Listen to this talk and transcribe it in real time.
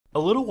A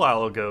little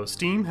while ago,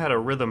 Steam had a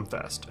Rhythm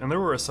Fest, and there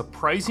were a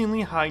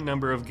surprisingly high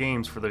number of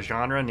games for the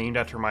genre named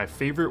after my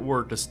favorite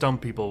word to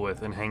stump people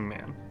with in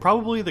Hangman.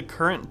 Probably the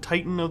current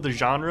titan of the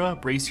genre,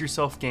 Brace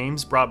Yourself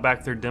Games brought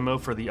back their demo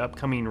for the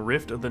upcoming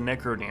Rift of the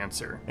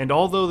Necrodancer, and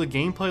although the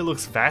gameplay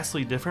looks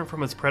vastly different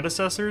from its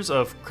predecessors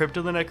of Crypt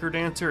of the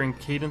Necrodancer and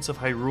Cadence of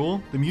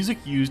Hyrule, the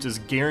music used is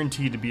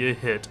guaranteed to be a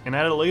hit, and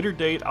at a later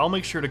date I'll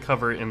make sure to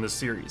cover it in this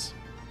series.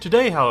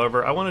 Today,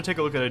 however, I want to take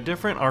a look at a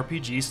different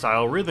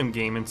RPG-style rhythm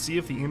game and see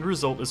if the end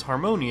result is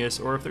harmonious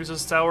or if there's a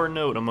sour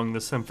note among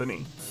the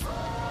symphony.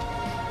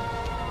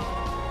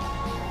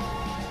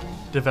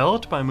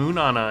 Developed by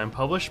Moonana and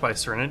published by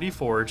Serenity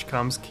Forge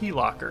comes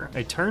Keylocker,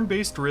 a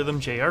turn-based rhythm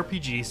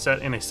JRPG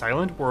set in a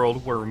silent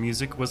world where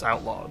music was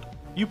outlawed.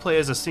 You play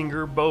as a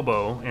singer,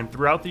 Bobo, and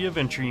throughout the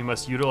adventure you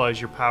must utilize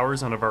your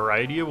powers in a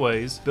variety of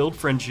ways, build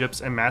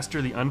friendships, and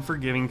master the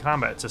unforgiving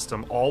combat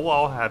system, all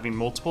while having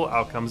multiple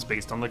outcomes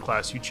based on the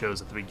class you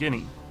chose at the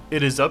beginning.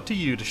 It is up to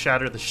you to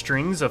shatter the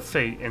strings of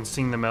fate and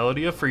sing the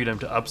melody of freedom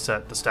to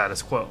upset the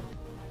status quo.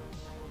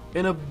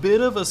 In a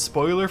bit of a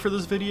spoiler for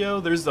this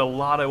video, there's a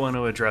lot I want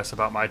to address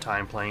about my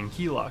time playing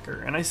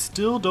Keylocker, and I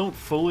still don't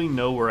fully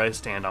know where I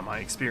stand on my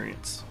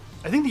experience.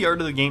 I think the art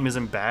of the game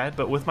isn't bad,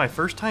 but with my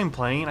first time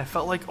playing, I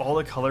felt like all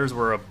the colors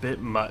were a bit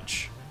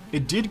much.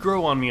 It did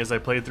grow on me as I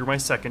played through my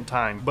second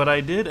time, but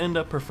I did end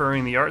up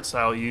preferring the art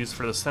style used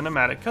for the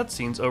cinematic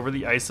cutscenes over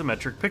the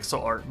isometric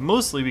pixel art,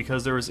 mostly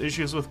because there was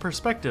issues with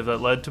perspective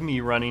that led to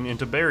me running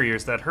into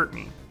barriers that hurt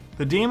me.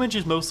 The damage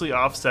is mostly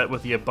offset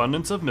with the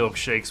abundance of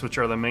milkshakes, which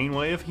are the main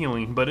way of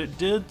healing, but it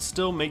did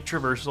still make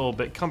traversal a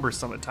bit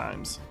cumbersome at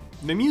times.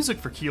 The music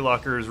for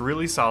Keylocker is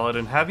really solid,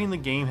 and having the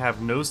game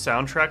have no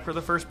soundtrack for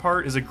the first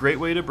part is a great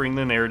way to bring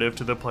the narrative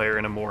to the player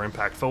in a more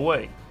impactful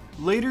way.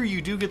 Later,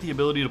 you do get the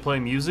ability to play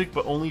music,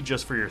 but only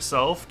just for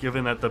yourself,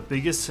 given that the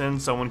biggest sin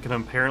someone can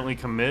apparently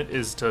commit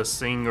is to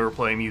sing or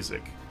play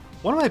music.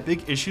 One of my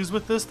big issues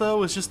with this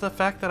though is just the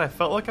fact that I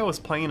felt like I was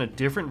playing a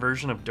different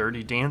version of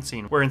Dirty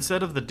Dancing, where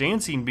instead of the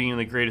dancing being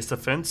the greatest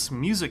offense,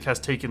 music has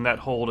taken that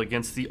hold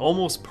against the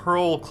almost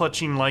pearl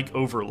clutching like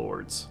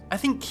overlords. I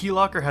think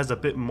Keylocker has a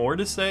bit more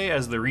to say,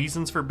 as the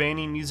reasons for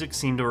banning music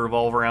seem to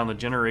revolve around the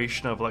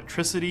generation of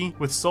electricity.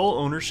 With sole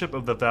ownership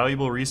of the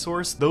valuable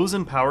resource, those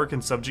in power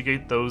can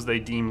subjugate those they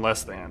deem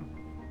less than.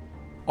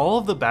 All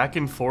of the back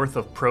and forth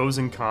of pros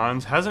and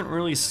cons hasn't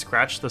really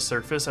scratched the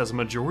surface, as a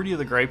majority of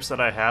the gripes that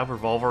I have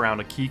revolve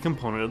around a key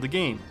component of the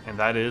game, and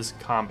that is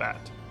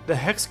combat. The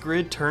hex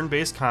grid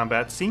turn-based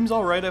combat seems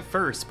alright at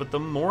first, but the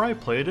more I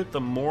played it, the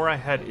more I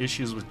had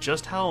issues with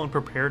just how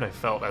unprepared I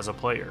felt as a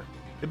player.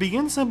 It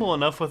begins simple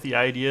enough with the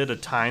idea to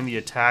time the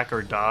attack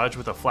or dodge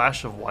with a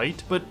flash of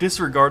white, but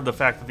disregard the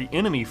fact that the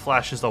enemy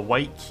flashes a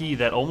white key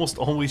that almost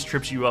always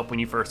trips you up when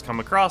you first come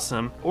across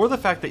them, or the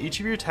fact that each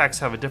of your attacks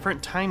have a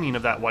different timing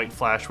of that white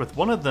flash, with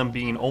one of them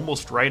being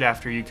almost right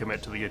after you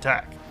commit to the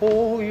attack.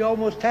 Oh, you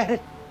almost had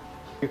it.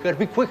 You gotta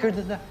be quicker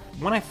than that.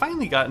 When I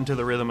finally got into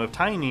the rhythm of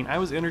timing, I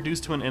was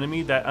introduced to an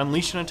enemy that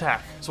unleashed an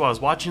attack, so I was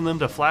watching them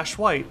to flash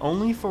white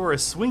only for a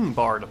swing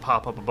bar to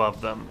pop up above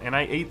them, and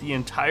I ate the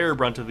entire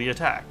brunt of the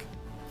attack.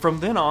 From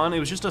then on, it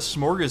was just a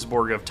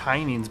smorgasbord of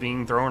timings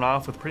being thrown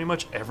off with pretty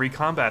much every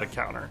combat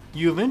encounter.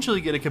 You eventually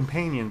get a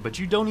companion, but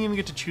you don't even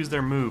get to choose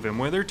their move, and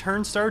when their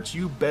turn starts,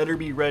 you better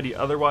be ready,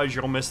 otherwise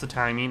you'll miss the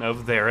timing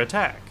of their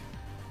attack.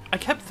 I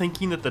kept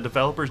thinking that the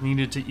developers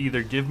needed to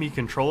either give me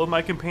control of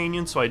my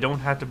companion so I don't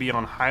have to be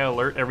on high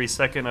alert every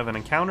second of an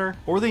encounter,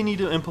 or they need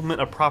to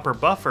implement a proper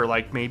buffer,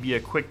 like maybe a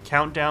quick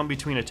countdown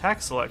between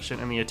attack selection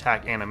and the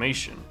attack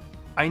animation.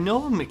 I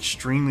know I'm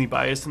extremely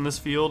biased in this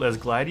field, as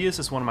Gladius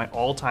is one of my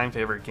all-time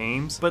favorite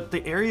games, but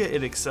the area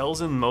it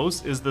excels in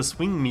most is the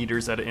swing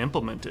meters that it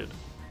implemented.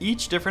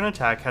 Each different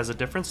attack has a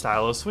different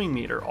style of swing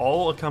meter,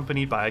 all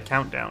accompanied by a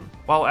countdown.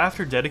 While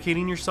after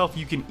dedicating yourself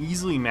you can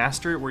easily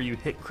master it where you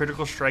hit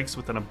critical strikes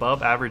with an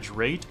above average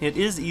rate, it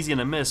is easy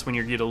to miss when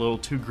you get a little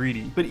too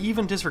greedy. But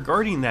even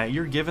disregarding that,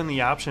 you're given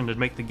the option to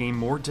make the game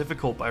more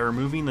difficult by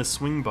removing the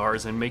swing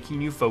bars and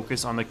making you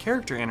focus on the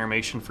character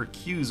animation for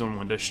cues on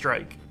when to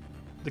strike.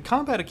 The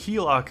combat of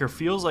Keylocker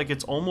feels like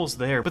it's almost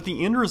there, but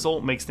the end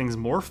result makes things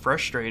more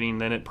frustrating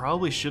than it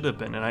probably should have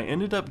been, and I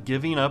ended up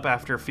giving up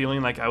after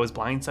feeling like I was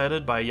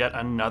blindsided by yet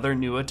another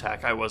new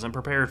attack I wasn't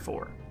prepared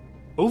for.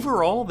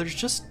 Overall, there's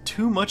just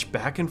too much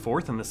back and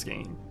forth in this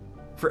game.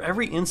 For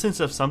every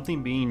instance of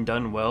something being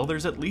done well,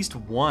 there's at least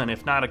one,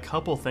 if not a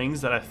couple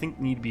things that I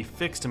think need to be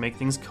fixed to make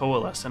things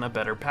coalesce in a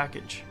better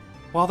package.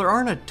 While there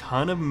aren't a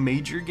ton of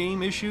major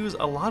game issues,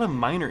 a lot of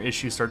minor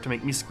issues start to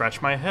make me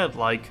scratch my head,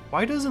 like,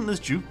 why doesn't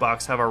this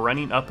jukebox have a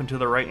running up and to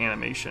the right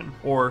animation?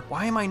 Or,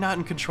 why am I not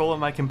in control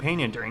of my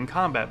companion during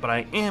combat, but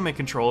I am in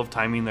control of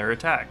timing their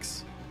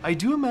attacks? I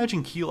do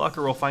imagine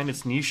Keylocker will find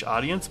its niche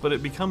audience, but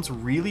it becomes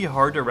really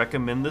hard to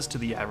recommend this to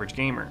the average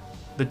gamer.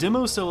 The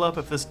demo is still up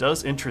if this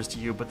does interest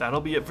you, but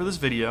that'll be it for this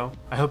video.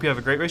 I hope you have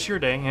a great rest of your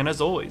day, and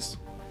as always,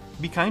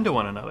 be kind to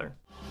one another.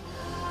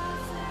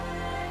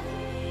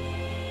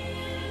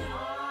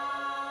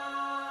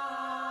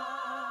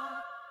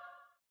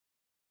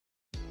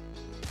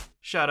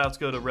 Shoutouts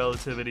go to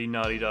Relativity,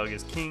 Naughty Dog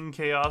is King,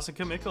 Chaos, and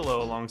Kamikalo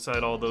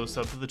alongside all those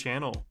subbed to the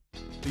channel.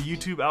 The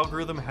YouTube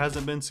algorithm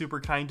hasn't been super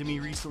kind to me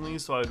recently,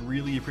 so I'd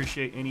really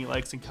appreciate any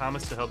likes and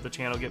comments to help the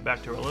channel get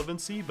back to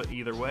relevancy, but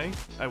either way,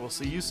 I will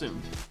see you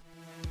soon.